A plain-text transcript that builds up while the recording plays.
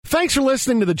Thanks for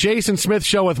listening to the Jason Smith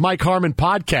Show with Mike Harmon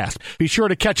podcast. Be sure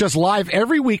to catch us live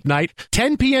every weeknight,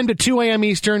 10 p.m. to 2 a.m.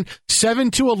 Eastern,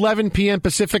 7 to 11 p.m.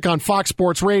 Pacific on Fox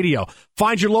Sports Radio.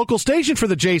 Find your local station for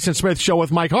the Jason Smith Show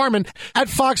with Mike Harmon at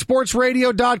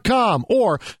foxsportsradio.com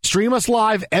or stream us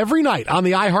live every night on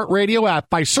the iHeartRadio app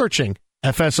by searching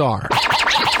FSR. Now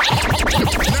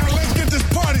let's get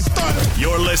this party started.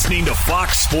 You're listening to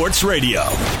Fox Sports Radio.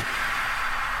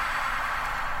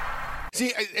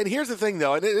 See, and here's the thing,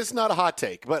 though, and it's not a hot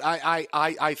take, but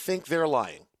I think they're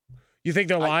lying. You think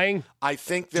they're lying? I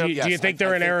think they're. Do you think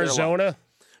they're in Arizona?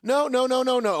 No.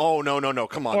 Oh, no.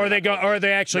 Come on. Or are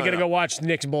they actually going to go watch the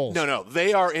Knicks Bulls? No.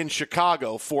 They are in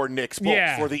Chicago for Knicks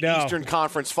Bulls for the Eastern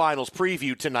Conference Finals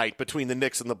preview tonight between the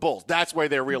Knicks and the Bulls. That's why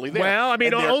they're really there. Well, I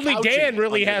mean, only Dan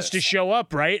really has to show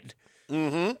up, right?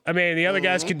 Mm-hmm. I mean, the other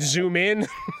guys can zoom in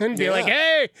and be like,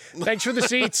 hey, thanks for the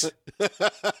seats.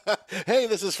 Hey,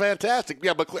 this is fantastic.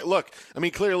 Yeah, but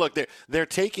clearly, they're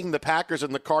taking the Packers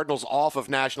and the Cardinals off of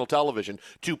national television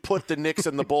to put the Knicks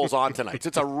and the Bulls on tonight.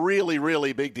 It's a really,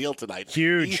 really big deal tonight.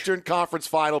 Huge. Eastern Conference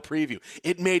Final preview.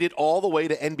 It made it all the way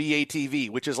to NBA TV,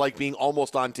 which is like being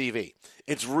almost on TV.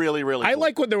 It's really, really cool. I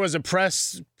like when there was a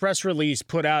press release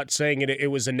put out saying it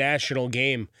was a national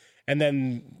game. And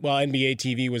then, NBA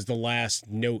TV was the last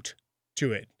note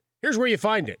to it. Here's where you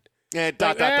find it. I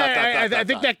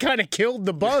think that kind of killed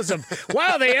the buzz of,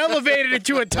 wow, they elevated it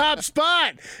to a top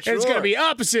spot. And it's going to be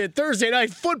opposite Thursday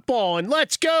Night Football, and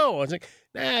let's go. I was like,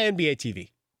 NBA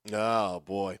TV. Oh,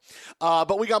 boy.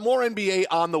 But we got more NBA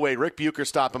on the way. Ric Bucher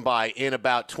stopping by in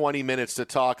about 20 minutes to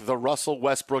talk the Russell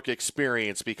Westbrook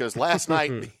experience, because last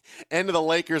night, the end of the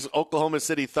Lakers-Oklahoma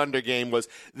City Thunder game was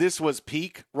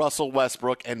peak Russell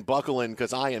Westbrook, and buckle in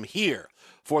because I am here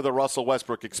for the Russell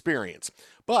Westbrook experience.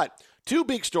 But two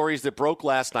big stories that broke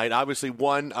last night. Obviously,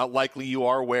 one likely you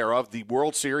are aware of. The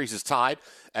World Series is tied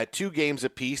at 2 games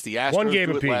apiece. The Astros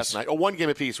do it last night. 1 game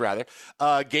apiece, rather.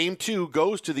 Game 2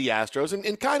 goes to the Astros,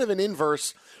 and kind of an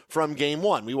inverse from Game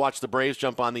 1. We watched the Braves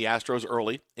jump on the Astros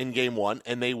early in Game 1,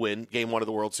 and they win Game 1 of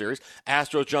the World Series.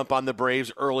 Astros jump on the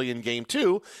Braves early in Game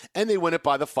 2, and they win it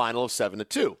by the final of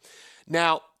 7-2.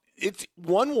 Now, it's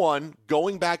 1-1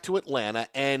 going back to Atlanta,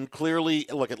 and clearly,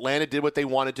 look, Atlanta did what they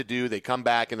wanted to do. They come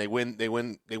back and they win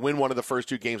one of the first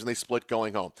 2 games, and they split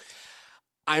going home.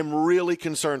 I'm really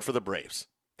concerned for the Braves.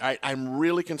 All right, I'm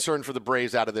really concerned for the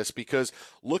Braves out of this, because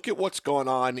look at what's gone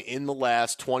on in the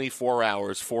last 24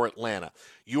 hours for Atlanta.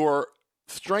 Your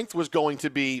strength was going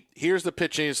to be, here's the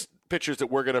pitchers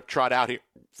that we're going to trot out here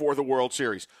for the World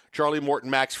Series. Charlie Morton,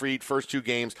 Max Fried, first 2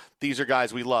 games. These are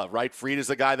guys we love, right? Fried is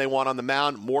the guy they want on the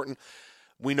mound. Morton,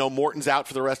 we know Morton's out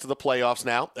for the rest of the playoffs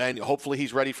now, and hopefully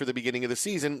he's ready for the beginning of the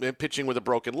season, pitching with a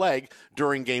broken leg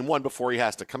during Game 1 before he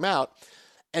has to come out.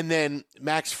 And then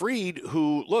Max Fried,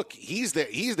 who, look, he's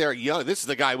there young. This is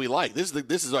the guy we like. This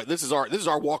is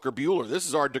our Walker Buehler. This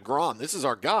is our DeGrom. This is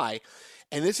our guy.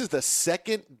 And this is the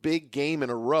second big game in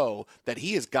a row that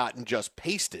he has gotten just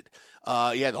pasted.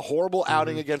 The horrible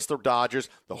outing against the Dodgers,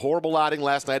 the horrible outing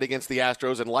last night against the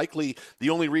Astros, and likely the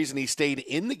only reason he stayed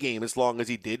in the game as long as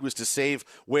he did was to save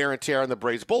wear and tear on the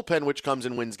Braves bullpen, which comes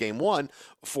and wins Game 1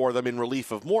 for them in relief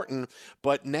of Morton.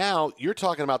 But now you're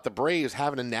talking about the Braves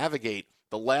having to navigate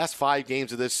the last 5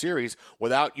 games of this series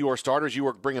without your starters you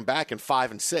were bringing back in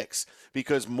 5 and 6,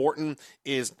 because Morton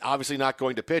is obviously not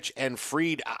going to pitch, and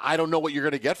Fried, I don't know what you're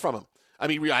going to get from him. I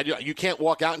mean, you can't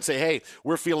walk out and say, hey,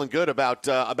 we're feeling good about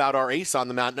our ace on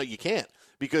the mound. No, you can't,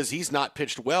 because he's not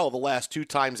pitched well the last 2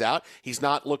 times out. He's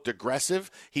not looked aggressive.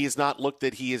 He has not looked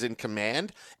that he is in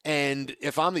command. And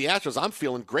if I'm the Astros, I'm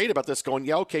feeling great about this, going,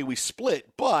 yeah, okay, we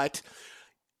split, but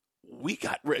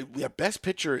our best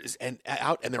pitcher is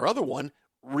out, and their other one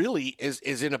really is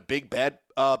in a big bad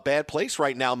place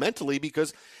right now mentally,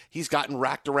 because he's gotten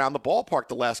racked around the ballpark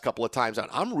the last couple of times out.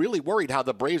 I'm really worried how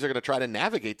the Braves are going to try to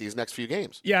navigate these next few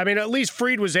games. Yeah, I mean, at least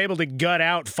Fried was able to gut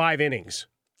out 5 innings,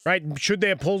 right? Should they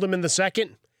have pulled him in the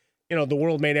second? The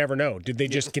world may never know. Did they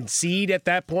just concede at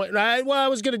that point? I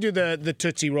was going to do the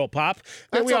Tootsie Roll Pop.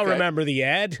 We all remember the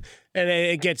ad, and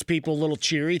it gets people a little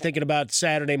cheery thinking about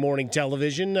Saturday morning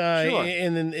television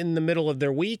in the middle of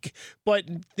their week. But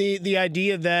the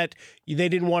idea that they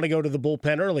didn't want to go to the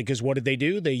bullpen early, because what did they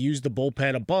do? They used the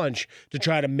bullpen a bunch to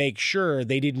try to make sure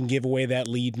they didn't give away that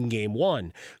lead in Game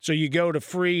 1. So you go to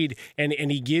Fried, and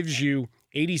he gives you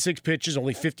 86 pitches,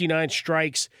 only 59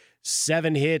 strikes,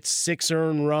 7 hits, 6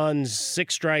 earned runs,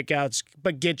 6 strikeouts,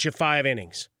 but get you 5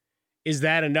 innings. Is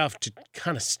that enough to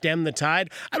kind of stem the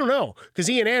tide? I don't know, because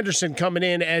Ian Anderson coming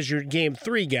in as your Game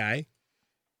 3 guy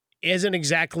hasn't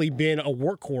exactly been a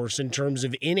workhorse in terms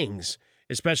of innings.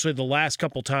 especially the last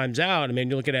couple times out. I mean,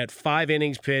 you're looking at 5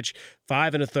 innings pitched,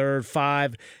 5 1/3,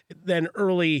 5. Then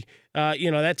early,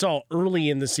 that's all early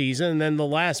in the season. And then the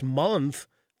last month,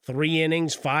 3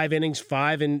 innings, 5 innings,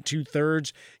 5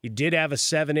 2/3. You did have a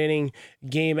 7-inning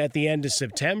game at the end of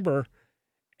September,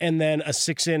 and then a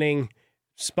 6-inning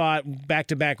spot,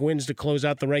 back-to-back wins to close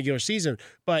out the regular season.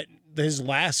 But his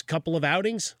last couple of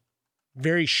outings,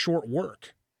 very short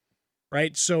work,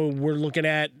 right? So we're looking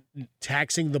at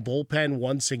taxing the bullpen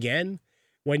once again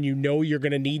when you know you're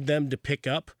going to need them to pick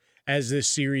up as this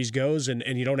series goes, and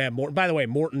you don't have Morton. By the way,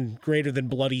 Morton greater than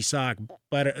bloody sock,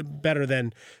 better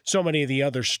than so many of the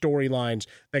other storylines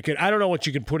that could. I don't know what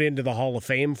you could put into the Hall of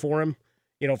Fame for him,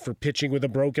 for pitching with a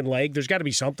broken leg. There's got to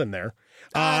be something there.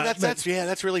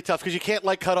 That's really tough because you can't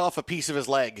cut off a piece of his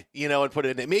leg, and put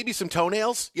it in it. Maybe some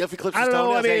toenails. If he clips his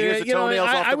toenails, I mean, here's the toenails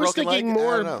off the I was broken leg. thinking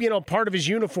more, part of his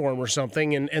uniform or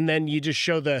something, and then you just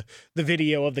show the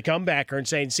video of the comebacker and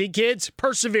saying, "See, kids,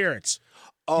 perseverance.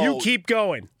 You keep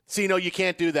going." See, no, you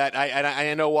can't do that.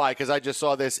 I know why, because I just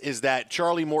saw this, is that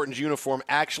Charlie Morton's uniform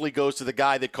actually goes to the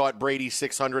guy that caught Brady's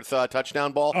 600th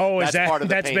touchdown ball. Oh, that's part of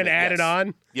the that's payment. Been added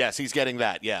on? Yes, he's getting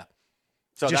that, yeah.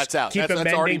 So just that's out.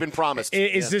 That's already been promised.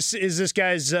 Is this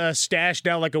guy's stash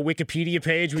now like a Wikipedia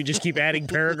page? We just keep adding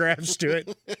paragraphs to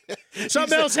it.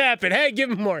 Something else happened. Hey, give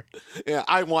him more. Yeah,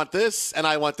 I want this and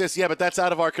I want this. Yeah, but that's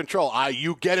out of our control.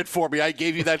 You get it for me. I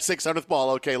gave you that 600th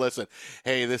ball. Okay, listen.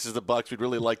 Hey, this is the Bucs. We'd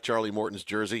really like Charlie Morton's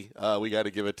jersey. We got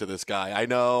to give it to this guy. I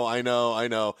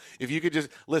know. If you could just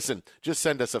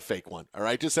send us a fake one. All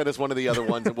right, just send us one of the other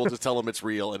ones, and we'll just tell them it's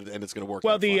real and it's going to work.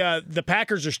 Well, the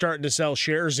Packers are starting to sell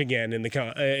shares again in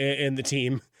the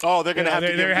team. Oh, they're going to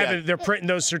have they're printing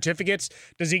those certificates.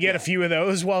 Does he get a few of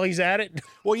those while he's at it?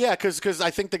 Well, yeah, because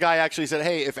I think the guy actually said,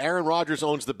 "Hey, if Aaron Rodgers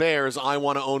owns the Bears, I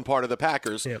want to own part of the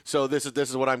Packers. Yep. So this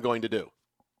is what I'm going to do."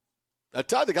 I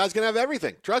tell you, the guy's going to have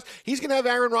everything. Trust, he's going to have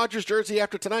Aaron Rodgers' jersey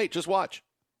after tonight. Just watch.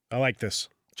 I like this.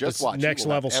 Just watch. Next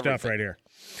level stuff right here.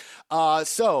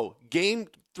 So Game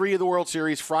 3 of the World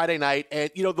Series Friday night, and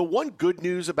the one good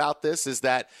news about this is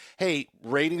that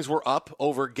ratings were up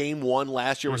over Game 1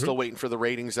 last year. We're still waiting for the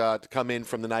ratings to come in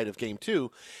from the night of Game 2,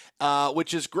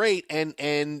 which is great,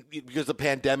 and because of the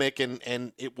pandemic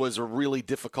and it was a really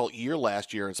difficult year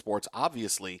last year in sports,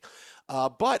 obviously.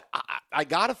 But I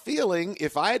got a feeling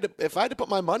if I had to put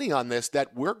my money on this,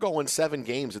 that we're going 7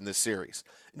 games in this series.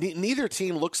 Neither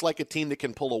team looks like a team that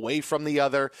can pull away from the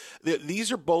other.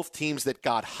 These are both teams that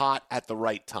got hot at the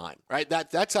right time, right?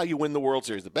 That's how you win the World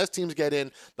Series. The best teams get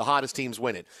in, the hottest teams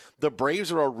win it. The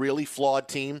Braves are a really flawed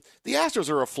team. The Astros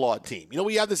are a flawed team.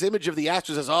 We have this image of the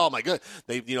Astros as, oh my God,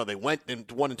 they went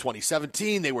and won in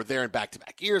 2017. They were there in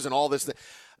back-to-back years and all this.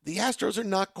 The Astros are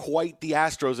not quite the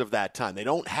Astros of that time. They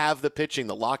don't have the pitching,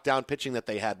 the lockdown pitching that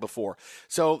they had before.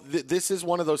 So this is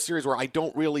one of those series where I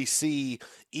don't really see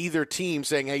either team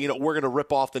saying, hey, we're going to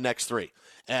rip off the next 3.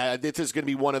 This is going to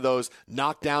be one of those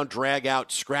knockdown, drag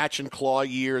out, scratch and claw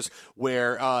years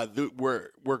where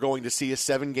we're going to see a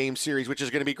 7-game series, which is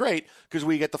going to be great because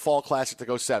we get the Fall Classic to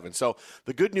go 7. So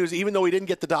the good news, even though we didn't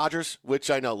get the Dodgers, which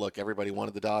I know, look, everybody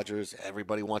wanted the Dodgers.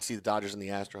 Everybody wants to see the Dodgers and the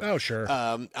Astros. Oh, sure.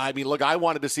 I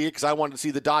wanted to see it because I wanted to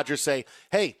see the Dodgers say,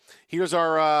 hey, here's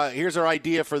our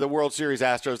idea for the World Series,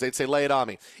 Astros. They'd say, lay it on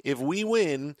me. If we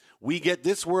win, we get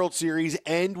this World Series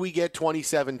and we get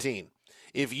 2017.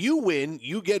 If you win,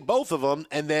 you get both of them,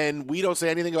 and then we don't say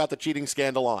anything about the cheating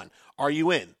scandal on. Are you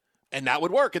in? And that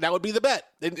would work, and that would be the bet.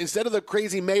 Instead of the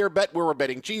crazy mayor bet where we're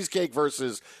betting cheesecake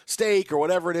versus steak or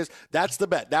whatever it is, that's the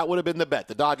bet. That would have been the bet.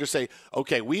 The Dodgers say,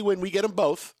 okay, we win, we get them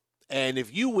both. And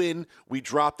if you win, we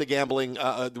drop the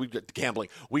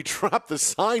we drop the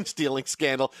sign-stealing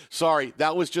scandal. Sorry,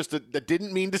 that was just that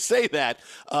didn't mean to say that.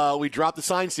 We drop the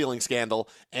sign-stealing scandal,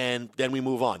 and then we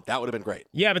move on. That would have been great.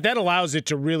 Yeah, but that allows it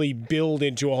to really build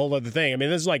into a whole other thing. I mean,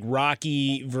 this is like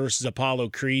Rocky versus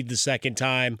Apollo Creed the second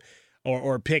time,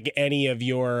 or pick any of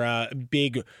your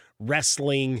big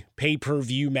wrestling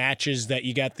pay-per-view matches that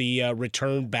you got the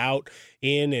return bout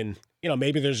in, and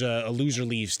maybe there's a loser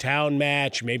leaves town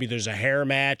match. Maybe there's a hair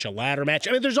match, a ladder match.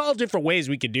 I mean, there's all different ways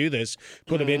we could do this.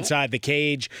 Put them inside the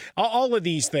cage. All of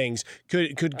these things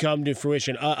could come to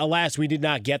fruition. Alas, we did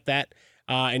not get that.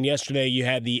 And yesterday you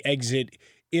had the exit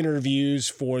interviews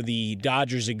for the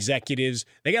Dodgers executives.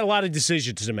 They got a lot of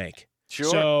decisions to make. Sure.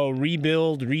 So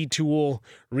rebuild, retool,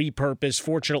 repurpose.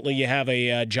 Fortunately, you have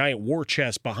a giant war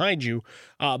chest behind you,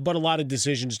 but a lot of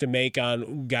decisions to make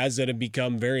on guys that have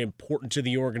become very important to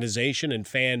the organization and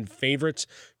fan favorites.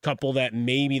 Couple that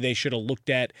maybe they should have looked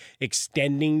at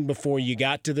extending before you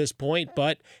got to this point.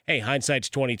 But hey, hindsight's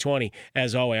 20/20.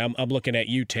 As always, I'm looking at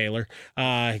you, Taylor,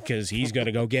 because he's going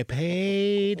to go get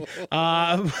paid.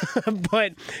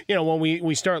 But when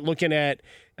we start looking at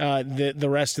the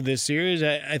rest of this series,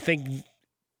 I think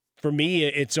for me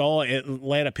it's all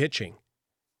Atlanta pitching.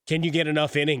 Can you get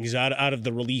enough innings out of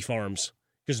the relief arms?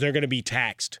 Because they're going to be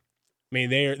taxed. I mean,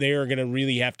 they are going to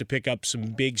really have to pick up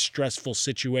some big stressful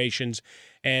situations.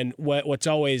 And what's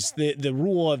always the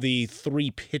rule of the three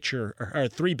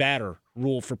batter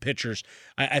rule for pitchers,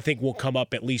 I think will come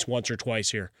up at least once or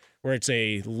twice here, where it's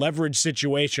a leverage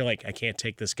situation. Like, I can't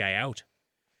take this guy out.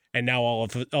 And now all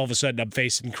of a sudden I'm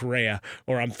facing Correa,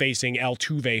 or I'm facing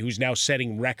Altuve, who's now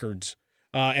setting records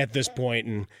at this point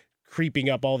and creeping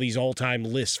up all these all-time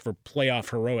lists for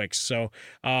playoff heroics. So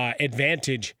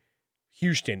advantage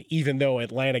Houston, even though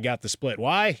Atlanta got the split.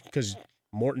 Why? Because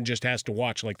Morton just has to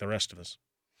watch like the rest of us.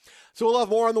 So we'll have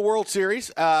more on the World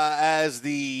Series as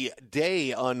the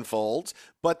day unfolds.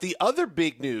 But the other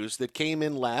big news that came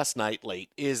in last night late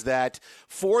is that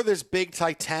for this big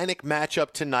Titanic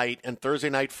matchup tonight and Thursday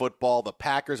Night Football, the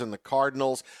Packers and the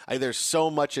Cardinals, there's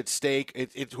so much at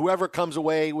stake. Whoever comes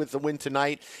away with the win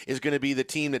tonight is going to be the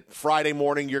team that Friday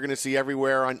morning you're going to see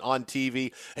everywhere on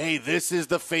TV. Hey, this is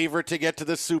the favorite to get to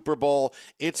the Super Bowl.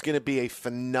 It's going to be a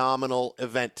phenomenal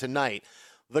event tonight.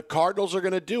 The Cardinals are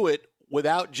going to do it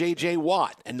without J.J.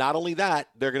 Watt. And not only that,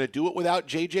 they're going to do it without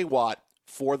J.J. Watt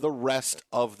for the rest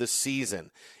of the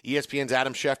season. ESPN's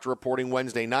Adam Schefter reporting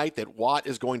Wednesday night that Watt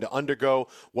is going to undergo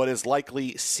what is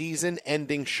likely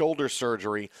season-ending shoulder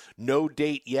surgery. No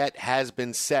date yet has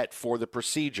been set for the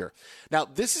procedure. Now,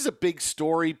 this is a big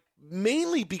story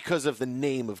mainly because of the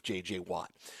name of J.J. Watt.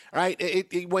 All right,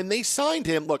 when they signed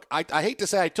him, look, I hate to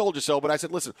say I told you so, but I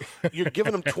said, listen, you're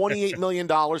giving him $28 million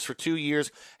for 2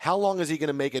 years. How long is he going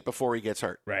to make it before he gets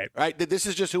hurt? Right. This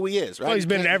is just who he is, right? Well, he's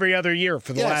been every other year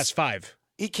for the last 5.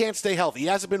 He can't stay healthy. He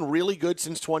hasn't been really good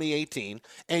since 2018.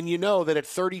 And you know that at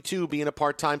 32, being a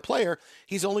part-time player,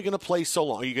 he's only going to play so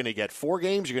long. You're going to get 4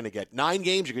 games. You're going to get 9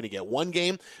 games. You're going to get 1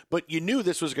 game. But you knew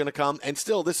this was going to come. And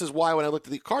still, this is why when I looked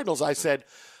at the Cardinals, I said,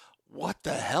 what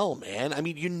the hell, man? I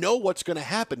mean, you know what's going to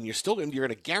happen. You're going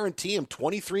to guarantee him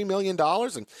 $23 million.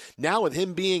 And now with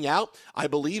him being out, I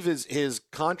believe his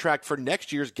contract for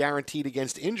next year is guaranteed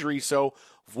against injury. So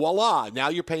voila, now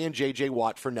you're paying J.J.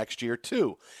 Watt for next year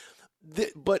too.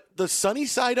 But the sunny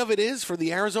side of it is for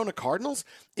the Arizona Cardinals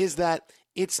is that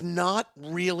it's not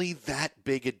really that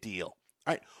big a deal.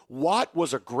 All right, Watt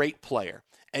was a great player.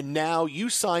 And now you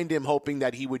signed him hoping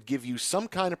that he would give you some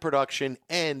kind of production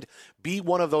and be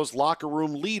one of those locker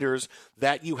room leaders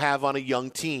that you have on a young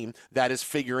team that is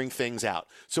figuring things out.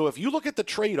 So if you look at the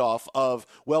trade-off of,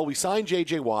 well, we signed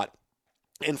J.J. Watt,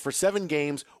 and for 7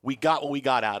 games, we got what we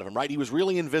got out of him, right? He was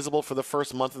really invisible for the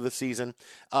first month of the season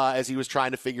as he was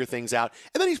trying to figure things out.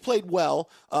 And then he's played well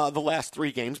the last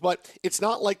 3 games, but it's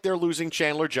not like they're losing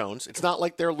Chandler Jones. It's not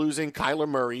like they're losing Kyler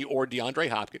Murray or DeAndre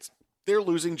Hopkins. They're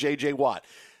losing J.J. Watt.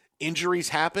 Injuries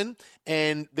happen,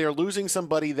 and they're losing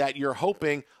somebody that you're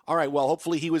hoping, all right, well,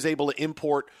 hopefully he was able to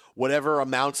import whatever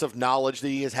amounts of knowledge that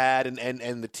he has had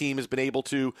and the team has been able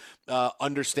to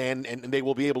understand, and they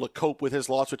will be able to cope with his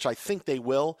loss, which I think they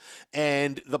will.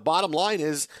 And the bottom line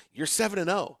is you're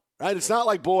 7-0. Right? It's not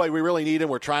like, boy, we really need him.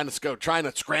 We're trying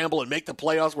to scramble and make the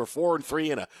playoffs. We're 4-3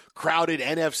 in a crowded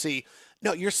NFC.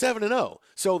 No, you're 7-0.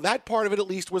 So that part of it at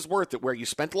least was worth it, where you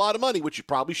spent a lot of money, which you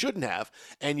probably shouldn't have,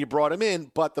 and you brought him in.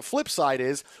 But the flip side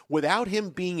is, without him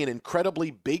being an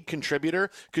incredibly big contributor,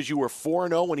 because you were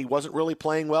 4-0 when he wasn't really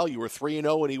playing well, you were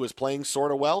 3-0 when he was playing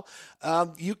sort of well,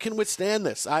 you can withstand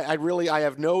this. I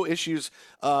have no issues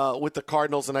with the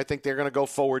Cardinals, and I think they're going to go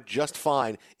forward just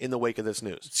fine in the wake of this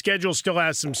news. Schedule still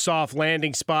has some soft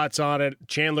landing spots on it.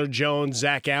 Chandler Jones,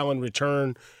 Zach Allen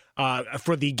return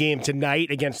for the game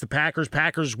tonight against the Packers.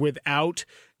 Packers without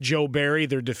Joe Barry,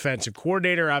 their defensive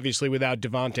coordinator, obviously without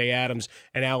Devontae Adams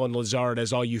and Alan Lazard,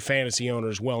 as all you fantasy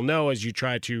owners well know, as you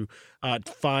try to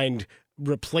find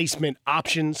replacement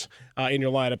options in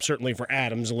your lineup. Certainly for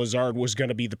Adams, Lazard was going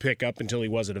to be the pickup until he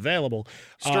wasn't available.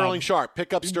 Sterling Sharp,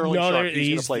 pick up Sterling Sharp. He's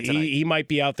going to play tonight. He might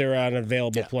be out there on an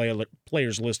available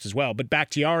players list as well. But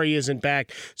Bakhtiari isn't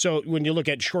back. So when you look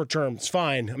at short term, it's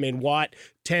fine. I mean, Watt,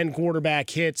 10 quarterback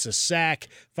hits, a sack,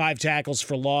 5 tackles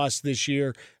for loss this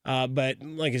year. But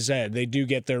like I said, they do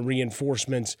get their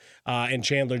reinforcements. And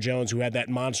Chandler Jones, who had that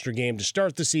monster game to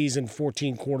start the season,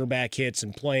 14 quarterback hits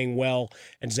and playing well.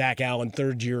 And Zach Allen,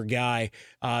 third-year guy,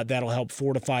 that'll help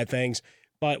fortify things.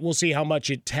 But we'll see how much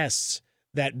it tests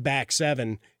that back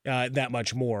seven that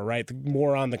much more, right?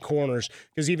 More on the corners.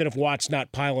 Because even if Watt's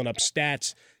not piling up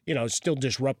stats, still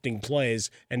disrupting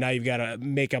plays, and now you've got to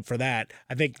make up for that.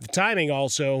 I think the timing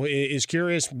also is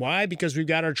curious. Why? Because we've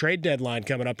got our trade deadline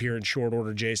coming up here in short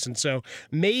order, Jason. So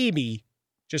maybe,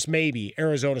 just maybe,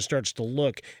 Arizona starts to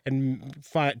look and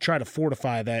try to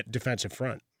fortify that defensive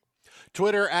front.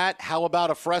 Twitter at How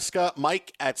About a Fresca,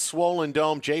 Mike at Swollen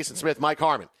Dome, Jason Smith, Mike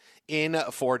Harmon in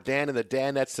for Dan and the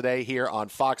Danettes today here on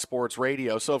Fox Sports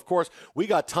Radio. So, of course, we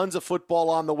got tons of football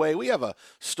on the way. We have a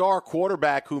star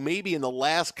quarterback who maybe in the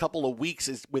last couple of weeks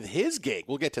is with his gig.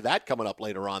 We'll get to that coming up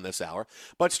later on this hour.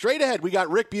 But straight ahead, we got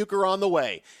Ric Bucher on the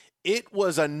way. It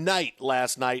was a night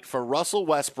last night for Russell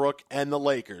Westbrook and the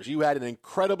Lakers. You had an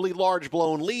incredibly large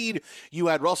blown lead. You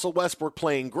had Russell Westbrook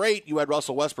playing great. You had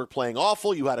Russell Westbrook playing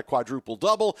awful. You had a quadruple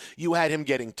double. You had him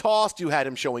getting tossed. You had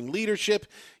him showing leadership.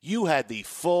 You had the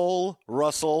full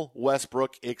Russell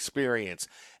Westbrook experience.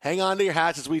 Hang on to your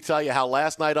hats as we tell you how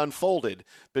last night unfolded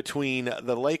between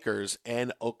the Lakers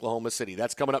and Oklahoma City.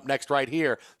 That's coming up next right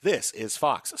here. This is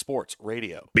Fox Sports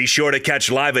Radio. Be sure to catch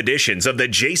live editions of The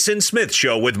Jason Smith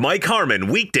Show with Mike Harmon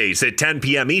weekdays at 10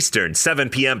 p.m. Eastern, 7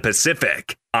 p.m.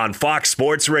 Pacific on Fox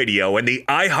Sports Radio and the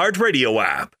iHeartRadio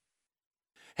app.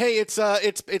 Hey,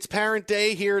 it's Parent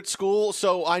Day here at school,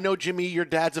 so I know, Jimmy, your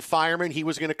dad's a fireman. He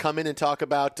was going to come in and talk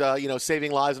about,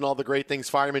 saving lives and all the great things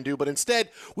firemen do, but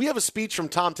instead, we have a speech from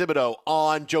Tom Thibodeau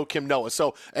on Joakim Noah.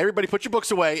 So everybody put your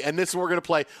books away, and this is what we're going to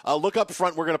play. Look up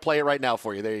front. We're going to play it right now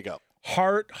for you. There you go.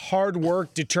 Hard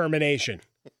work, determination.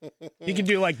 You can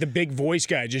do like the big voice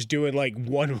guy, just doing like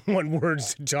one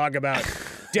words to talk about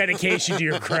dedication to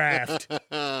your craft.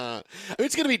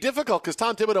 It's going to be difficult because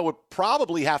Tom Thibodeau would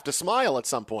probably have to smile at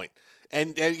some point.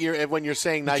 And when you're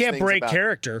saying nice things you can't break about,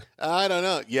 character. I don't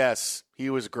know. Yes,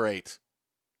 he was great.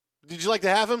 Did you like to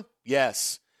have him?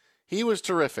 Yes. He was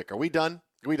terrific. Are we done?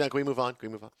 Can we move on?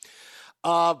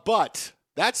 But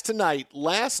that's tonight.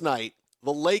 Last night,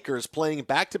 the Lakers, playing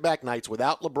back-to-back nights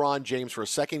without LeBron James for a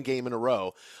second game in a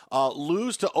row,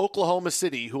 lose to Oklahoma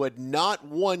City, who had not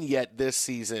won yet this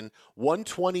season,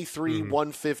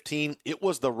 123-115. It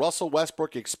was the Russell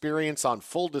Westbrook experience on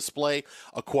full display,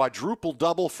 a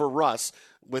quadruple-double for Russ,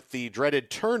 with the dreaded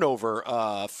turnover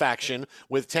faction,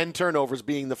 with 10 turnovers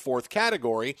being the fourth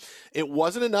category. It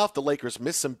wasn't enough. The Lakers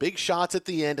missed some big shots at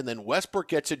the end, and then Westbrook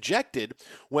gets ejected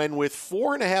when, with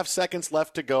 4.5 seconds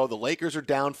left to go, the Lakers are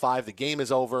down 5. The game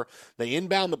is over. They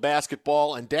inbound the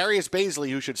basketball, and Darius Baisley,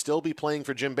 who should still be playing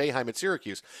for Jim Boeheim at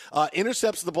Syracuse,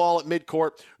 intercepts the ball at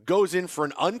midcourt, goes in for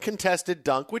an uncontested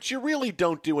dunk, which you really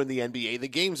don't do in the NBA. The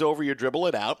game's over. You dribble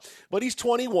it out. But he's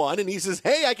 21, and he says,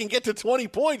 hey, I can get to 20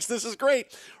 points. This is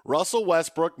great. Russell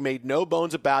Westbrook made no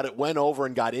bones about it, went over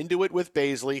and got into it with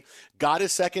Baisley, got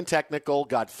his second technical,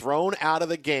 got thrown out of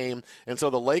the game, and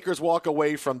so the Lakers walk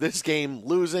away from this game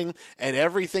losing, and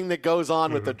everything that goes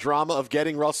on with the drama of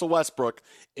getting Russell Westbrook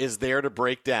is there to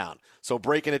break down. So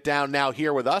breaking it down now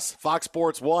here with us, Fox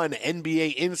Sports 1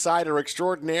 NBA insider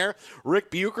extraordinaire, Ric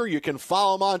Bucher. You can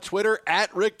follow him on Twitter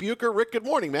at Ric Bucher. Ric, good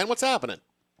morning, man. What's happening?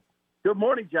 Good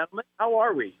morning, gentlemen. How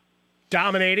are we?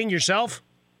 Dominating yourself?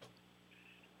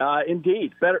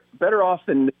 Indeed. Better off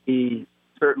than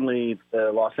certainly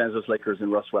the Los Angeles Lakers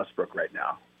and Russ Westbrook right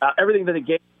now. Everything that they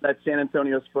gave that San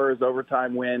Antonio Spurs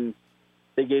overtime win,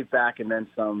 they gave back and then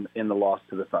some in the loss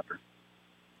to the Thunder.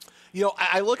 You know,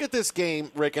 I look at this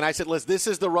game, Rick, and I said, listen, this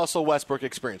is the Russell Westbrook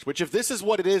experience, which if this is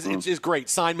what it is, it's great.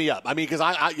 Sign me up. I mean, because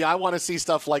I want to see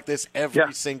stuff like this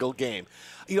every single game.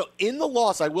 You know, in the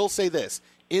loss, I will say this.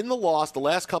 In the loss, the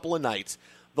last couple of nights,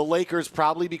 the Lakers,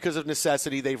 probably because of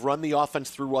necessity, they've run the offense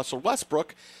through Russell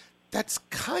Westbrook. That's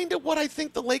kind of what I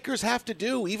think the Lakers have to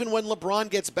do, even when LeBron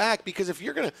gets back, because if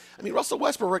you're going to – I mean, Russell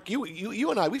Westbrook,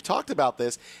 you and I, we've talked about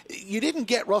this. You didn't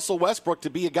get Russell Westbrook to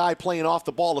be a guy playing off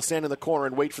the ball to stand in the corner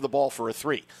and wait for the ball for a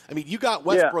three. I mean, you got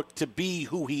Westbrook to be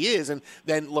who he is, and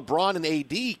then LeBron and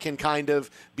AD can kind of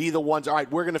be the ones, all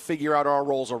right, we're going to figure out our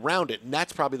roles around it, and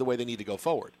that's probably the way they need to go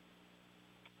forward.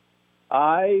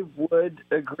 I would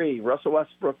agree. Russell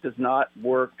Westbrook does not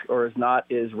work he's not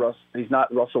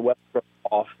Russell Westbrook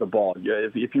off the ball.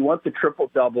 If you want the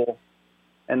triple-double,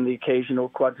 and the occasional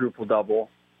quadruple double,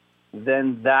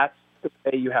 then that's the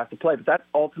way you have to play. But that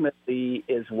ultimately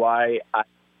is why I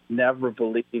never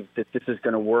believed that this is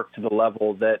going to work to the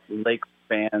level that Lakers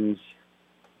fans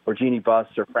or Jeannie Buss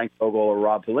or Frank Vogel or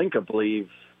Rob Pelinka believe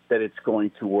that it's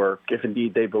going to work, if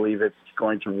indeed they believe it's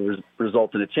going to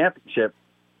result in a championship.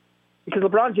 Because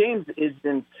LeBron James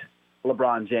isn't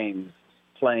LeBron James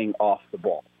playing off the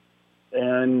ball.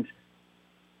 And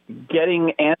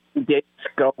getting Anthony Davis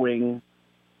going,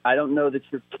 I don't know that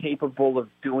you're capable of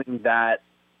doing that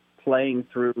playing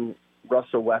through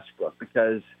Russell Westbrook,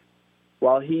 because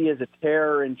while he is a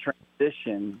terror in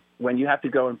transition, when you have to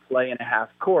go and play in a half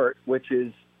court, which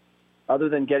is, other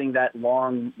than getting that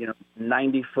long,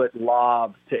 90-foot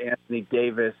lob to Anthony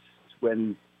Davis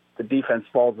when the defense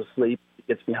falls asleep,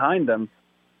 gets behind them,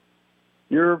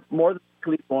 you're more than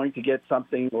likely going to get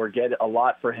something or get a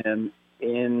lot for him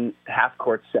in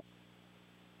half-court set.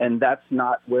 And that's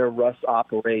not where Russ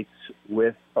operates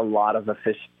with a lot of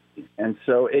efficiency. And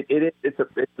so it's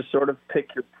a sort of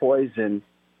pick your poison.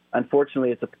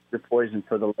 Unfortunately, it's a pick your poison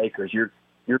for the Lakers. You're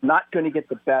not going to get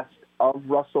the best of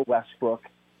Russell Westbrook,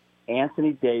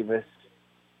 Anthony Davis,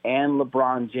 and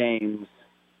LeBron James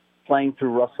playing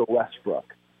through Russell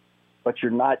Westbrook. But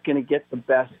you're not going to get the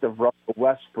best of Russell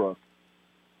Westbrook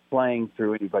playing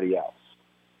through anybody else.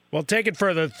 Well, take it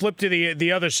further. Flip to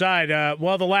the other side.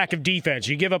 The lack of defense.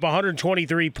 You give up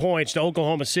 123 points to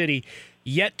Oklahoma City,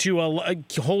 yet to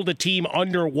hold a team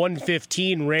under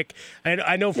 115, Rick. And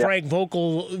I know Frank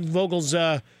Vogel's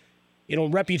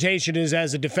reputation is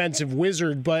as a defensive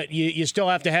wizard, but you still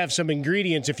have to have some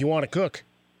ingredients if you want to cook.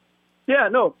 Yeah,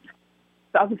 no,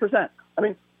 1,000%. I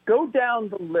mean, go down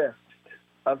the list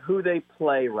of who they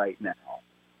play right now.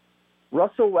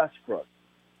 Russell Westbrook,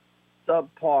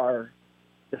 subpar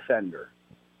defender.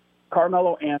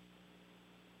 Carmelo Anthony,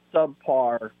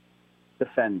 subpar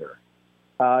defender.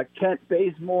 Kent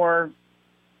Bazemore,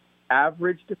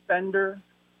 average defender.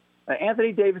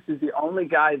 Anthony Davis is the only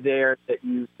guy there that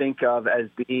you think of as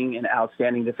being an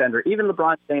outstanding defender. Even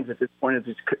LeBron James at this point of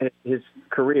his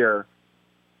career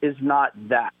is not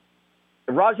that.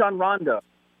 Rajon Rondo,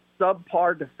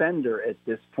 subpar defender at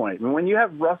this point. And when you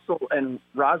have Russell and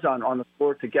Rajon on the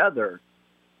floor together,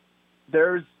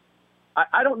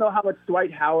 I don't know how much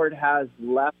Dwight Howard has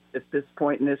left at this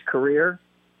point in his career,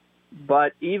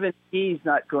 but even he's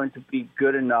not going to be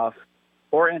good enough,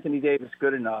 or Anthony Davis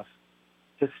good enough,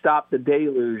 to stop the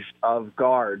deluge of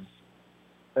guards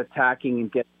attacking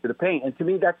and getting to the paint. And to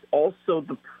me, that's also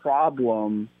the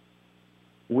problem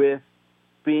with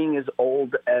being as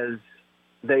old as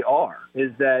they are,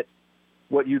 is that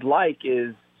what you'd like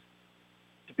is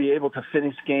to be able to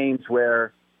finish games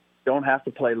where you don't have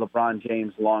to play LeBron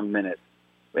James long minutes.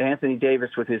 Anthony Davis,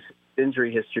 with his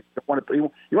injury history, you want to be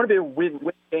able to win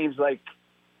games like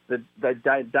the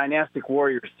Dynastic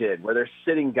Warriors did, where they're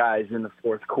sitting guys in the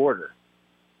fourth quarter.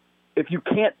 If you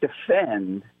can't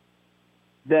defend,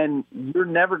 then you're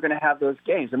never going to have those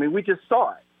games. I mean, we just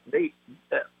saw it.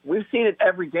 We've seen it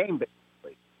every game,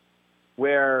 basically,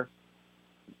 where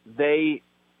they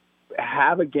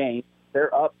have a game,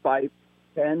 they're up by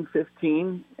 10,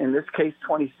 15, in this case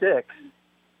 26,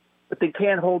 but they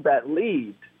can't hold that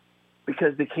lead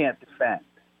because they can't defend.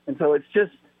 And so it's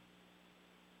just,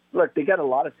 look, they got a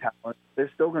lot of talent.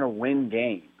 They're still going to win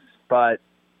games, but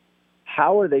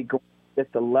how are they going to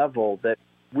get the level that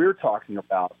we're talking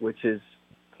about, which is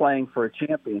playing for a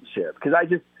championship? Because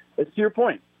it's to your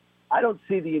point, I don't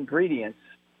see the ingredients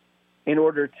in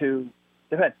order to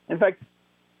defend. In fact,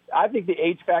 I think the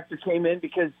age factor came in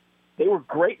because they were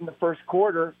great in the first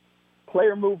quarter,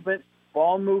 player movement,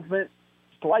 ball movement,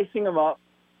 slicing them up.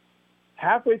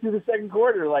 Halfway through the second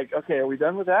quarter, like, okay, are we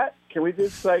done with that? Can we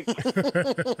just Let's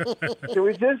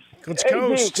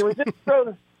coast.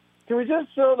 Can we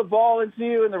just throw the ball into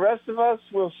you and the rest of us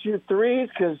will shoot threes?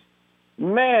 Because,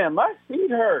 man, my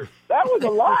feet hurt. That was a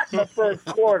lot in the first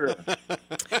quarter.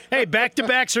 Hey,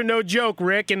 back-to-backs are no joke,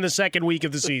 Rick, in the second week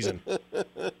of the season.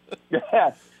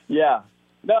 Yeah.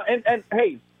 No, and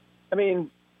hey, I mean,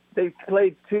 they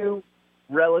played two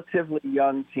relatively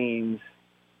young teams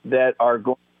that are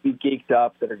going to be geeked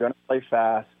up, that are going to play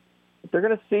fast. They're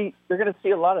going to see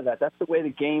a lot of that. That's the way the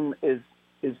game is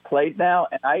played now.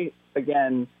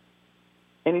 And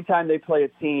anytime they play a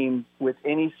team with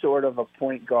any sort of a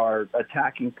point guard,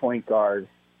 attacking point guard,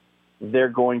 they're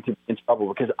going to be in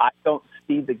trouble because I don't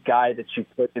see the guy that you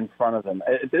put in front of them.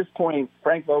 At this point,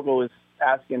 Frank Vogel is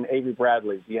asking Avery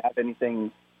Bradley, do you have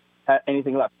anything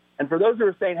left? And for those who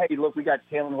are saying, hey, look, we got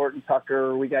Talen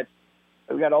Horton-Tucker, we got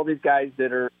all these guys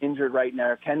that are injured right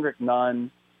now, Kendrick Nunn,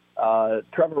 Trevor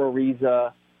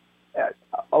Ariza.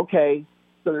 Okay,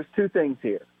 so there's two things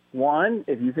here. One,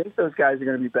 if you think those guys are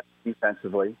going to be better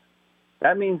defensively,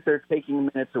 that means they're taking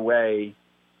minutes away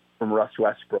from Russ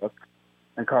Westbrook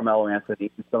and Carmelo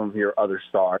Anthony and some of your other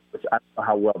stars, which I don't know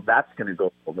how well that's going to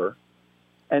go over.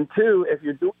 And two, if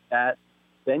you're doing that,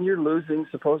 then you're losing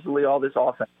supposedly all this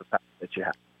offensive power that you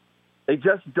have. They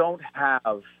just don't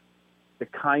have the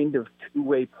kind of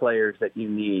two-way players that you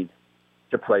need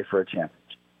to play for a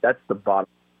championship. That's the bottom.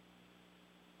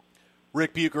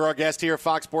 Ric Bucher, our guest here,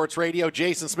 Fox Sports Radio.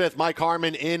 Jason Smith, Mike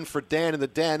Harmon in for Dan and the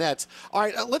Danettes. All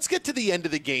right, let's get to the end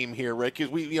of the game here, Rick.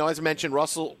 Because as I mentioned,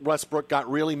 Russell Westbrook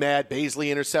got really mad. Baisley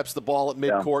intercepts the ball at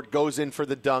midcourt, goes in for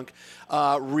the dunk.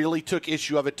 Really took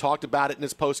issue of it. Talked about it in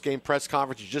his post-game press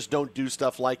conference. You just don't do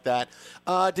stuff like that.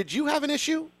 Did you have an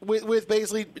issue with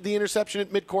Baisley, the interception at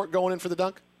midcourt, going in for the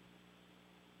dunk?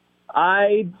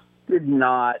 I did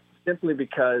not, simply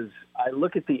because I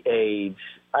look at the age.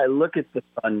 I look at the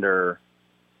Thunder,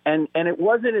 and it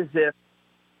wasn't as if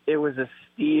it was a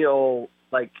steal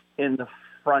like in the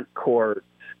front court,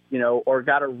 or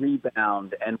got a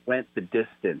rebound and went the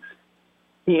distance.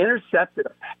 He intercepted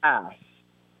a pass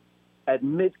at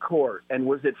midcourt and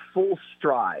was at full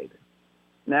stride.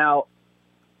 Now,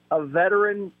 a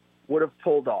veteran would have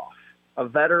pulled off. A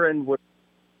veteran would.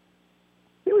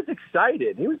 He was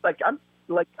excited. He was like, I'm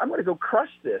going to go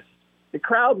crush this. The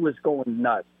crowd was going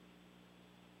nuts.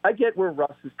 I get where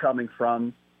Russ is coming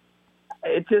from.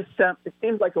 It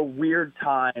seems like a weird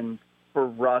time for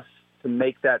Russ to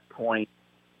make that point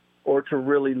or to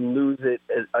really lose it.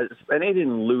 And he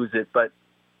didn't lose it, but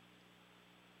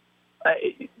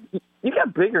you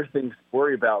got bigger things to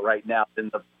worry about right now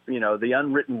than the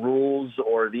unwritten rules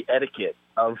or the etiquette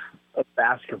of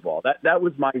basketball. That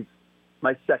was my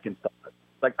second thought.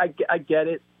 Like I get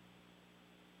it,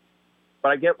 but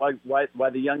I get why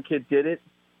the young kid did it.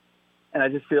 And I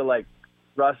just feel like,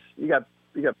 Russ, you got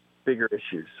bigger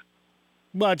issues.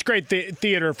 Well, it's great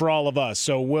theater for all of us,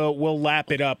 so we'll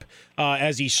lap it up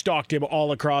as he stalked him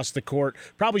all across the court.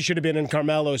 Probably should have been in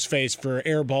Carmelo's face for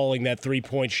airballing that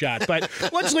three-point shot, but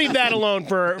let's leave that alone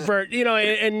for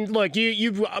and look,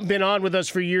 you've been on with us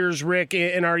for years, Rick,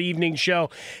 in our evening show,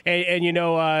 and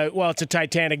it's a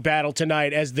titanic battle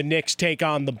tonight as the Knicks take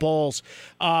on the Bulls.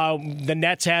 The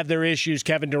Nets have their issues.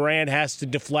 Kevin Durant has to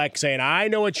deflect, saying, I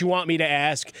know what you want me to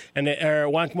ask, or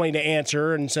want me to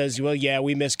answer, and says, well, yeah,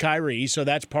 we miss Kyrie, so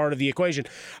that's part of the equation.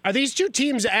 Are these two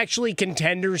teams actually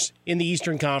contenders in the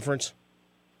Eastern Conference?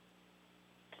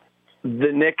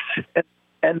 The Knicks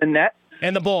and the Nets?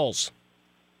 And the Bulls.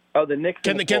 Oh, the Knicks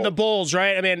Can the Bulls,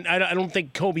 right? I mean, I don't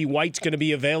think Kobe White's going to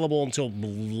be available until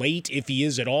late, if he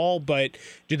is at all, but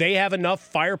do they have enough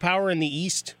firepower in the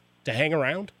East to hang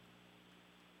around?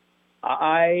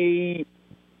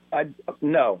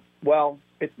 No. Well,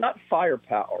 it's not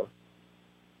firepower.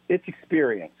 It's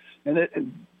experience.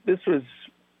 And this was,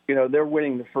 they're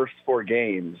winning the first 4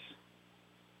 games.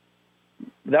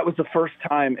 That was the first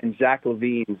time in Zach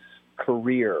LaVine's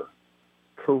career,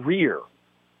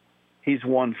 he's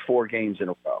won 4 games in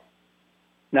a row.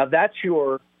 Now, that's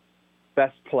your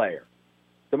best player.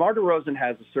 DeMar DeRozan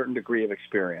has a certain degree of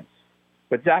experience,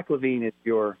 but Zach LaVine is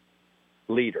your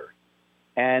leader.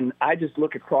 And I just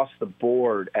look across the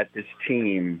board at this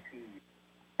team,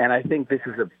 and I think this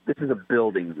is a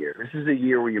building year. This is a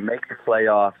year where you make the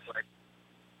playoffs,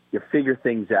 you figure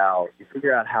things out, you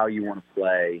figure out how you want to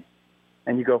play,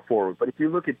 and you go forward. But if you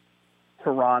look at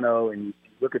Toronto and you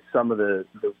look at some of the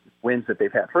wins that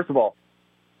they've had, first of all,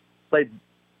 played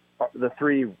the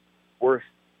three of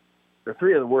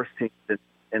the worst teams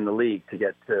in the league to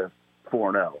get to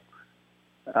 4-0.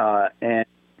 And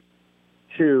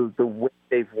two, the way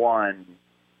they've won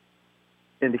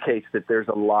indicates that there's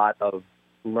a lot of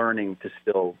learning to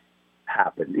still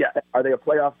happen. Yeah, are they a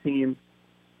playoff team?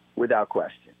 Without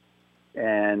question.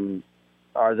 And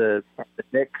are the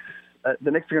Knicks?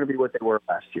 The Knicks are going to be what they were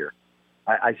last year.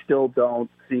 I still don't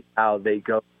see how they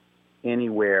go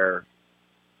anywhere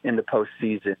in the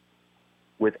postseason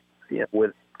with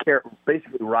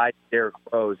basically riding Derrick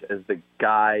Rose as the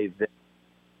guy that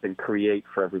can create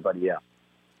for everybody else.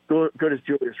 Good as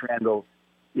Julius Randle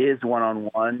is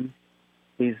one-on-one,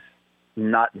 he's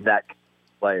not that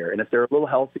player. And if they're a little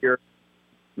healthier,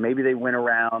 maybe they win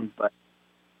around, but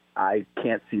I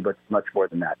can't see much more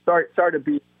than that. Sorry to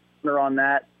be on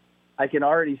that. I can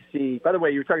already see. By the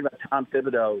way, you were talking about Tom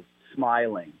Thibodeau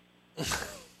smiling. Yeah.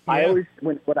 I always,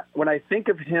 when I think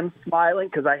of him smiling,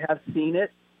 because I have seen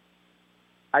it,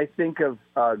 I think of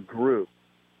Gru.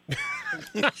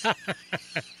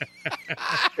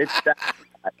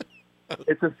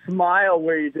 It's a smile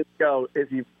where you just go, is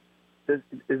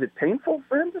it painful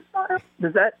for him to smile?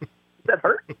 Does that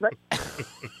hurt?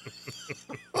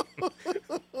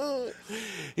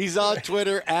 He's on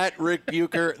Twitter at Ric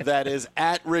Bucher. That is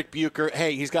at Ric Bucher.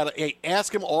 Hey,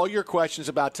 ask him all your questions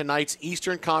about tonight's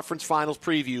Eastern Conference Finals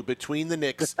preview between the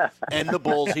Knicks and the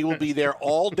Bulls. He will be there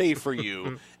all day for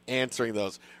you answering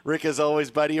those. Rick, as always,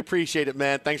 buddy, appreciate it,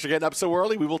 man. Thanks for getting up so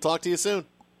early. We will talk to you soon.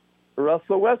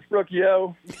 Russell Westbrook,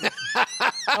 yo.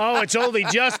 Oh, it's only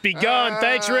just begun.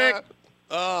 Thanks, Rick.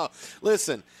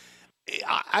 Listen,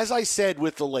 as I said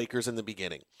with the Lakers in the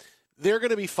beginning, they're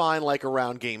going to be fine like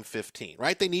around game 15,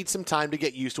 right? They need some time to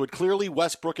get used to it. Clearly,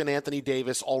 Westbrook and Anthony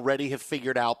Davis already have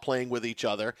figured out playing with each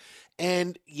other.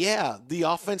 And, yeah, the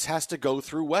offense has to go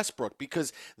through Westbrook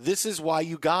because this is why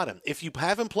you got him. If you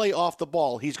have him play off the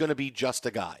ball, he's going to be just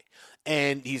a guy.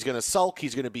 And he's going to sulk.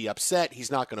 He's going to be upset.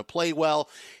 He's not going to play well.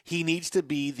 He needs to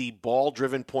be the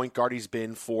ball-driven point guard he's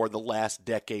been for the last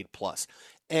decade plus.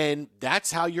 And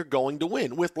that's how you're going to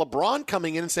win. With LeBron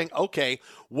coming in and saying, okay,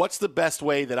 what's the best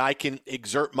way that I can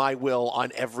exert my will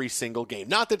on every single game?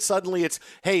 Not that suddenly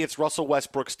it's Russell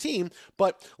Westbrook's team,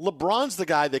 but LeBron's the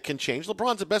guy that can change.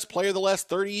 LeBron's the best player of the last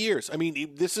 30 years. I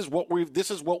mean, this is what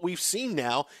we've seen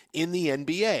now in the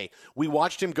NBA. We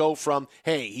watched him go from,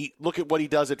 look at what he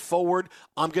does at forward.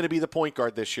 I'm going to be the point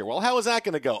guard this year. Well, how is that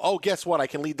going to go? Oh, guess what? I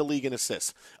can lead the league in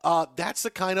assists. That's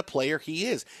the kind of player he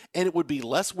is. And it would be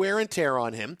less wear and tear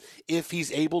on him if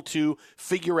he's able to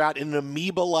figure out in an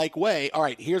amoeba-like way, all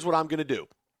right, here's what I'm going to do.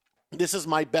 This is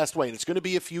my best way, and it's going to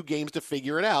be a few games to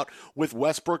figure it out with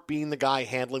Westbrook being the guy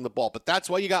handling the ball. But that's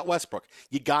why you got Westbrook.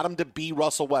 You got him to be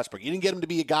Russell Westbrook. You didn't get him to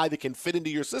be a guy that can fit into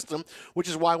your system, which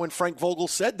is why when Frank Vogel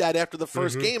said that after the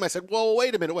first game, I said, well,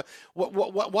 wait a minute.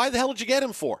 Why the hell did you get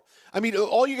him for? I mean,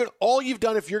 all you've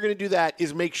done if you're going to do that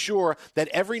is make sure that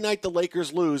every night the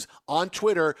Lakers lose on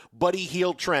Twitter, Buddy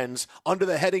Hield trends under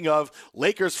the heading of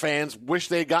Lakers fans wish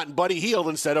they had gotten Buddy Hield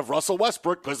instead of Russell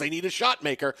Westbrook because they need a shot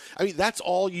maker. I mean, that's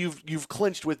all you've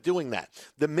clinched with doing that.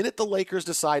 The minute the Lakers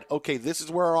decide, okay, this is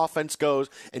where our offense goes,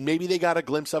 and maybe they got a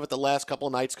glimpse of it the last couple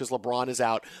of nights because LeBron is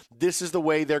out, this is the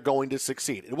way they're going to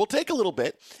succeed. It will take a little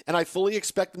bit, and I fully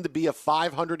expect them to be a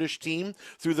 500-ish team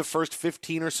through the first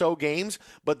 15 or so games,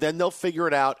 but then they'll figure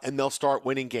it out and they'll start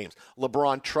winning games.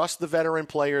 LeBron trusts the veteran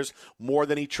players more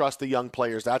than he trusts the young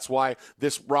players. That's why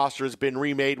this roster has been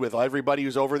remade with everybody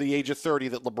who's over the age of 30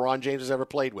 that LeBron James has ever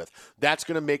played with. That's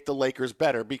going to make the Lakers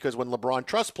better because when LeBron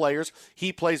trusts players,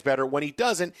 he plays better. When he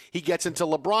doesn't, he gets into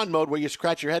LeBron mode where you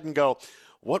scratch your head and go,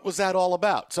 what was that all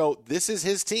about? So this is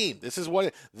his team. This is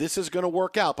going to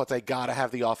work out, but they got to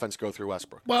have the offense go through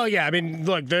Westbrook. Well, yeah, I mean,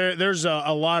 look, there's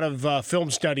a lot of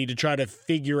film study to try to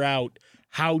figure out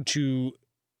how to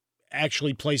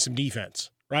actually play some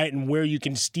defense, right, and where you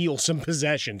can steal some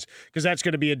possessions, because that's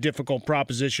going to be a difficult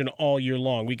proposition all year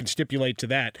long. We can stipulate to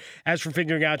that. As for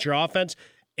figuring out your offense,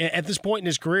 at this point in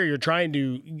his career, you're trying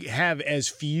to have as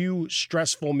few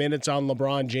stressful minutes on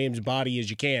LeBron James' body as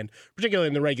you can, particularly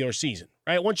in the regular season,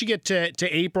 right? Once you get to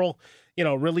April,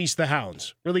 release the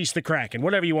Hounds, release the Kraken,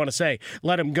 whatever you want to say.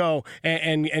 Let him go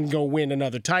and go win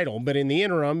another title. But in the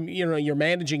interim, you're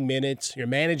managing minutes, you're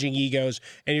managing egos,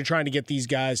 and you're trying to get these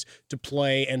guys to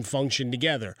play and function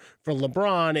together. For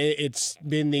LeBron, it's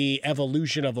been the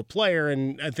evolution of a player,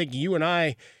 and I think you and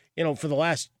I, for the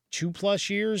last 2+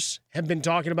 years have been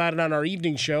talking about it on our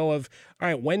evening show of, all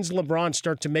right, when's LeBron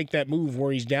start to make that move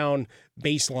where he's down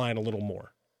baseline a little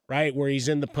more, right? Where he's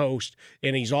in the post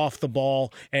and he's off the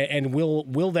ball, and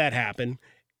will that happen?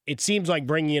 It seems like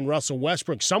bringing in Russell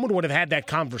Westbrook, someone would have had that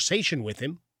conversation with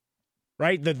him,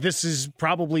 right? That this is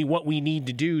probably what we need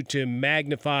to do to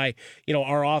magnify,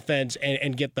 our offense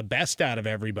and get the best out of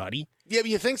everybody. Yeah, but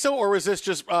you think so? Or is this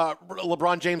just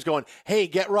LeBron James going, hey,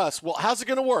 get Russ. Well, how's it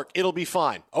going to work? It'll be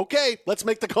fine. Okay, let's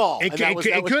make the call. It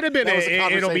could have been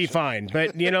it'll be fine.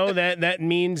 But, that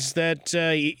means that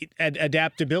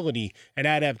adaptability and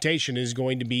adaptation is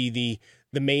going to be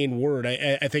the main word.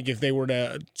 I think if they were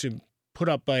to put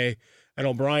up an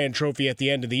O'Brien trophy at the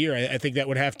end of the year, I think that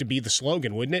would have to be the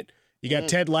slogan, wouldn't it? You got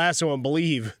Ted Lasso and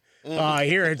Believe.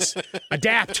 Here it's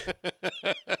adapt.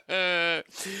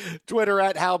 Twitter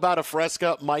at How About a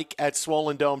Fresca, Mike at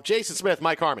Swollen Dome, Jason Smith,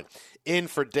 Mike Harmon in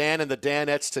for Dan and the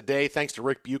Danettes today. Thanks to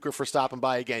Ric Bucher for stopping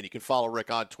by again. You can follow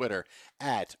Rick on Twitter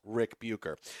at Ric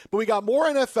Bucher. But we got more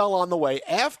NFL on the way.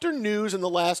 After news in the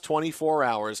last 24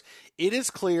 hours, it is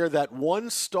clear that one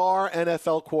star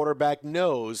NFL quarterback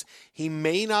knows he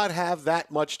may not have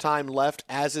that much time left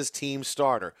as his team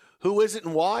starter. Who is it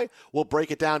and why? We'll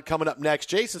break it down coming up next.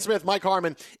 Jason Smith, Mike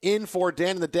Harmon, in for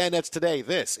Dan and the Danettes today.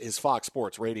 This is Fox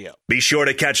Sports Radio. Be sure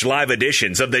to catch live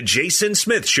editions of The Jason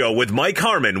Smith Show with Mike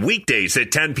Harmon weekdays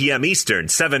at 10 p.m. Eastern,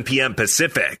 7 p.m.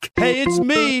 Pacific. Hey, it's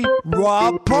me,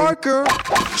 Rob Parker.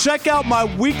 Check out my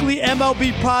weekly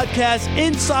MLB podcast,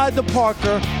 Inside the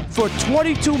Parker, for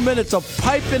 22 minutes of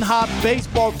piping hot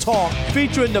baseball talk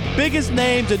featuring the biggest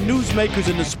names and newsmakers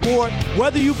in the sport.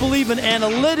 Whether you believe in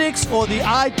analytics or the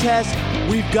eye test,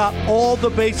 we've got all the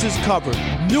bases covered.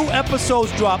 New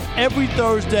episodes drop every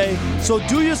Thursday, so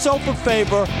do yourself a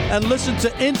favor and listen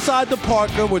to Inside the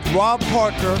Parker with Rob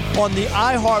Parker on the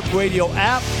iHeartRadio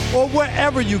app or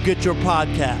wherever you get your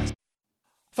podcast.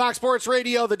 Fox Sports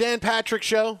Radio, the Dan Patrick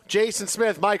Show. Jason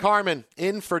Smith, Mike Harmon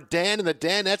in for Dan and the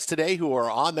Danettes today, who are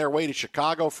on their way to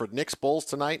Chicago for Knicks Bulls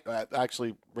tonight.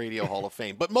 Actually, Radio Hall of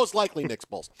Fame, but most likely Knicks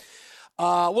Bulls.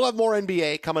 We'll have more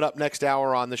NBA coming up next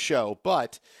hour on the show,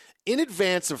 but in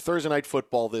advance of Thursday Night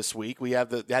Football this week, we had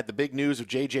the big news of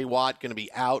J.J. Watt going to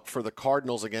be out for the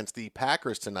Cardinals against the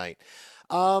Packers tonight.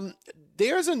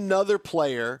 There's another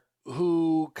player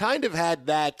who kind of had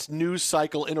that news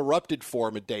cycle interrupted for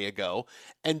him a day ago,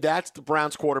 and that's the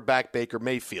Browns quarterback Baker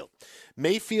Mayfield.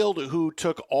 Mayfield, who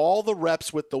took all the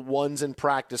reps with the ones in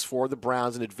practice for the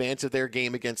Browns in advance of their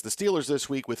game against the Steelers this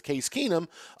week, with Case Keenum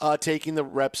taking the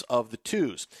reps of the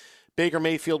twos. Baker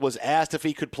Mayfield was asked if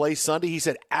he could play Sunday. He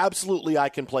said, absolutely, I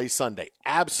can play Sunday.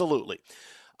 Absolutely.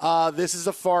 This is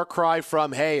a far cry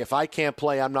from, hey, if I can't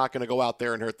play, I'm not going to go out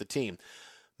there and hurt the team.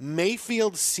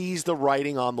 Mayfield sees the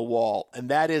writing on the wall, and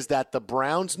that is that the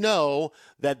Browns know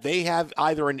that they have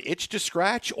either an itch to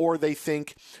scratch or they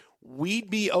think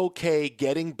we'd be okay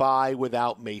getting by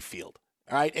without Mayfield.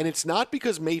 All right, and it's not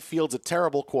because Mayfield's a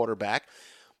terrible quarterback,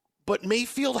 but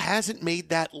Mayfield hasn't made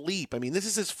that leap. I mean, this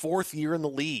is his fourth year in the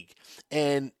league,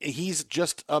 and he's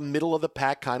just a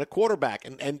middle-of-the-pack kind of quarterback.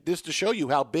 And just to show you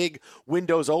how big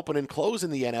windows open and close in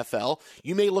the NFL,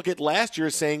 you may look at last year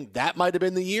saying that might have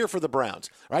been the year for the Browns,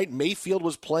 right? Mayfield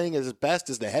was playing as best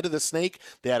as the head of the snake.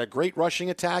 They had a great rushing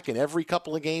attack in every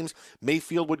couple of games.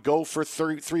 Mayfield would go for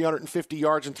 350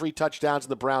 yards and 3 touchdowns,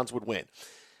 and the Browns would win.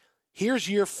 Here's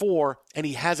year 4, and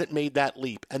he hasn't made that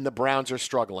leap, and the Browns are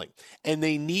struggling. And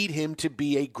they need him to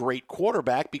be a great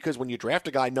quarterback because when you draft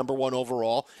a guy number 1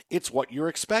 overall, it's what you're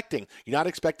expecting. You're not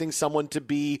expecting someone to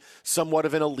be somewhat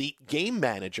of an elite game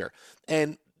manager.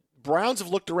 And Browns have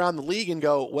looked around the league and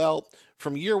go, well,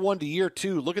 from year 1 to year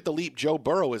 2, look at the leap Joe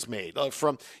Burrow has made.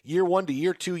 From year 1 to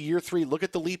year 2, year 3, look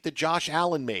at the leap that Josh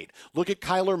Allen made. Look at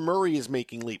Kyler Murray is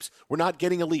making leaps. We're not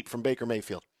getting a leap from Baker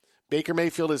Mayfield. Baker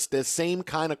Mayfield is the same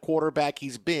kind of quarterback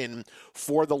he's been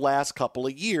for the last couple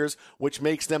of years, which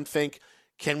makes them think,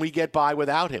 can we get by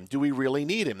without him? Do we really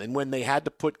need him? And when they had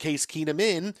to put Case Keenum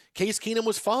in, Case Keenum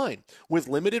was fine. With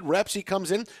limited reps, he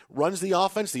comes in, runs the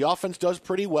offense. The offense does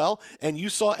pretty well. And you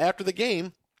saw after the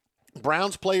game,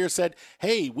 Browns players said,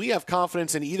 hey, we have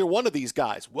confidence in either one of these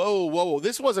guys. Whoa.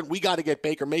 This wasn't, we got to get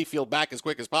Baker Mayfield back as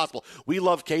quick as possible. We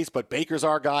love Case, but Baker's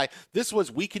our guy. This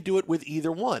was, we could do it with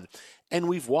either one. And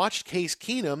we've watched Case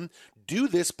Keenum do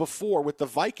this before with the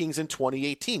Vikings in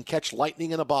 2018, catch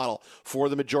lightning in a bottle for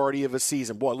the majority of a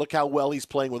season. Boy, look how well he's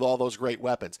playing with all those great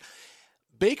weapons.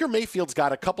 Baker Mayfield's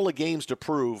got a couple of games to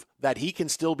prove that he can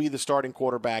still be the starting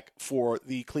quarterback for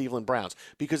the Cleveland Browns.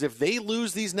 Because if they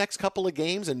lose these next couple of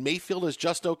games and Mayfield is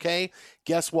just okay,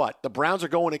 guess what? The Browns are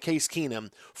going to Case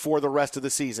Keenum for the rest of the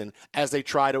season as they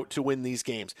try to win these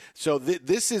games. So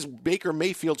this is Baker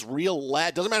Mayfield's real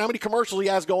last. Doesn't matter how many commercials he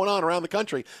has going on around the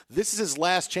country. This is his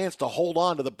last chance to hold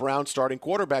on to the Browns starting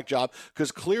quarterback job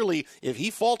because clearly if he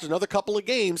falters another couple of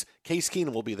games, Case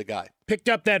Keenum will be the guy. Picked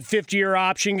up that 50-year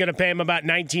option, going to pay him about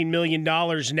 $19 million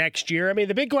next year. I mean,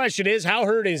 the big question is, how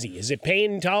hurt is he? Is it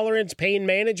pain tolerance, pain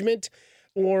management,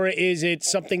 or is it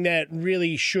something that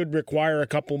really should require a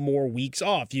couple more weeks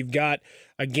off? You've got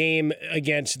a game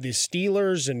against the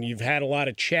Steelers, and you've had a lot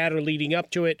of chatter leading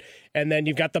up to it, and then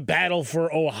you've got the battle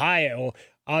for Ohio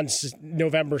on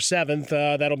November 7th.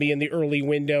 That'll be in the early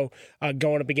window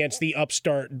going up against the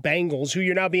upstart Bengals, who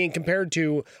you're now being compared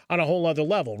to on a whole other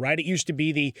level, right? It used to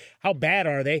be the how bad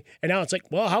are they? And now it's like,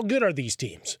 well, how good are these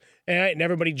teams? And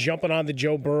everybody jumping on the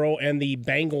Joe Burrow and the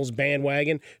Bengals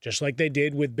bandwagon, just like they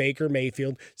did with Baker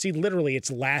Mayfield. See, literally, it's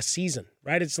last season,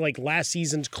 right? It's like last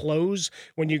season's clothes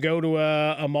when you go to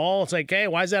a mall. It's like, hey,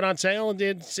 why is that on sale? And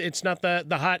it's not the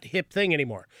hot, hip thing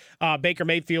anymore. Baker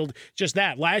Mayfield, just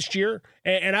that. Last year,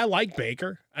 and I like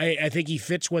Baker. I think he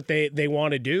fits what they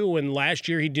want to do. And last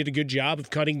year, he did a good job of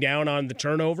cutting down on the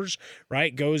turnovers,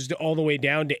 right? Goes all the way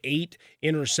down to 8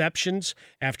 interceptions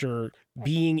after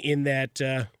being in that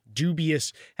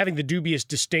having the dubious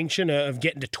distinction of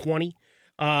getting to 20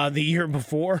 the year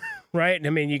before, right? I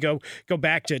mean, you go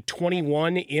back to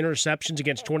 21 interceptions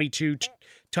against 22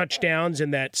 touchdowns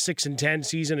in that 6-10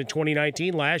 season in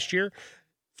 2019 last year.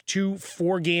 2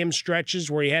 4-game stretches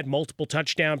where he had multiple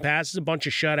touchdown passes, a bunch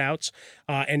of shutouts,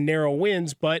 and narrow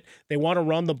wins, but they want to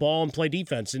run the ball and play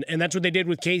defense. And that's what they did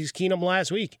with Case Keenum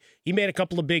last week. He made a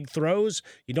couple of big throws.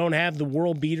 You don't have the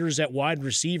world beaters at wide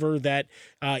receiver that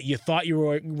you thought you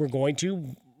were going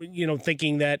to,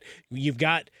 thinking that you've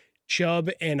got Chubb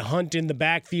and Hunt in the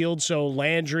backfield, so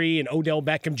Landry and Odell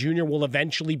Beckham Jr. will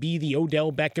eventually be the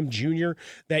Odell Beckham Jr.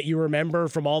 that you remember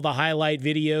from all the highlight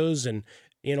videos and,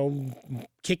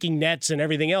 kicking nets and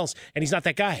everything else. And he's not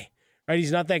that guy, right?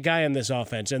 He's not that guy in this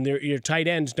offense. And your tight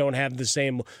ends don't have the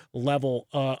same level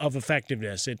of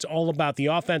effectiveness. It's all about the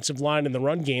offensive line and the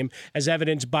run game, as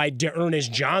evidenced by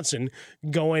D'Ernest Johnson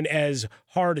going as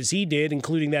hard as he did,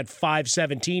 including that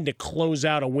 5-17 to close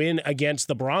out a win against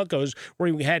the Broncos,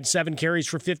 where he had 7 carries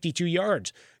for 52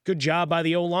 yards. Good job by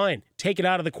the O-line. Take it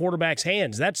out of the quarterback's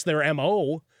hands. That's their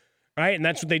MO. Right, and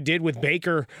that's what they did with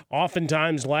Baker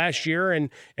oftentimes last year, and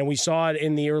we saw it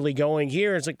in the early going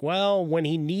here. It's like, well, when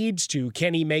he needs to,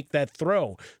 can he make that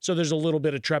throw? So there's a little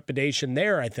bit of trepidation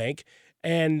there, I think.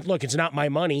 And look, it's not my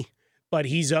money, but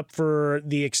he's up for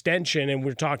the extension, and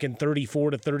we're talking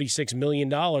 $34 to $36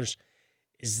 million.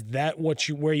 Is that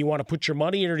where you want to put your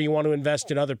money, or do you want to invest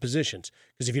in other positions?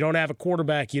 Because if you don't have a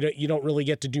quarterback, you don't really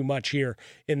get to do much here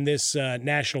in this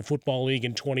National Football League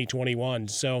in 2021.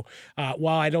 So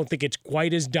while I don't think it's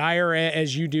quite as dire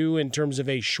as you do in terms of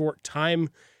a short time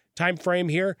frame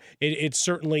here, it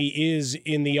certainly is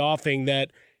in the offing that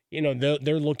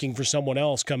they're looking for someone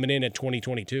else coming in at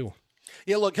 2022.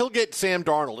 Yeah, look, he'll get Sam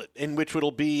Darnold, in which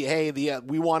it'll be, hey,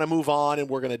 we want to move on, and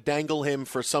we're going to dangle him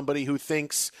for somebody who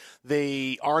thinks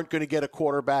they aren't going to get a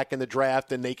quarterback in the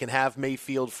draft, and they can have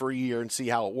Mayfield for a year and see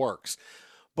how it works.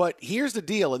 But here's the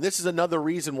deal, and this is another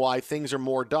reason why things are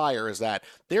more dire, is that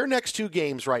their next 2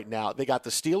 games right now, they got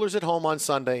the Steelers at home on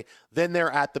Sunday, then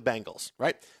they're at the Bengals,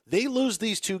 right? They lose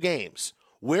these 2 games.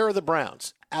 Where are the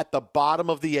Browns? At the bottom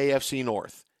of the AFC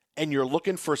North. And you're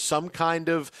looking for some kind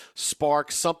of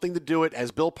spark, something to do it.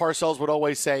 As Bill Parcells would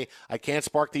always say, I can't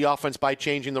spark the offense by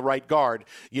changing the right guard.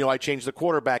 I change the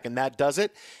quarterback, and that does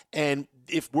it. And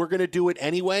if we're going to do it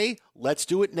anyway, let's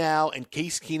do it now. And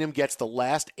Case Keenum gets the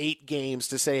last 8 games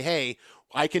to say, hey,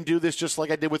 I can do this just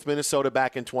like I did with Minnesota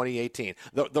back in 2018.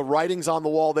 The writing's on the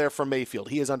wall there for Mayfield.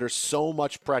 He is under so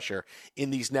much pressure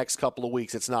in these next couple of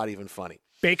weeks, it's not even funny.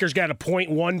 Baker's got a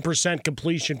 0.1%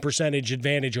 completion percentage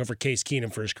advantage over Case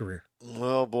Keenum for his career.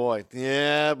 Oh, boy.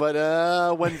 Yeah,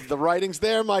 but when the writing's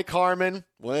there, Mike Harmon,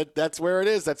 that's where it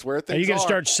is. That's where things are. You going to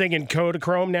start singing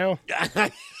Kodachrome now?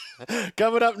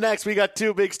 Coming up next, we got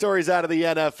 2 big stories out of the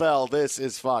NFL. This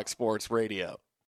is Fox Sports Radio.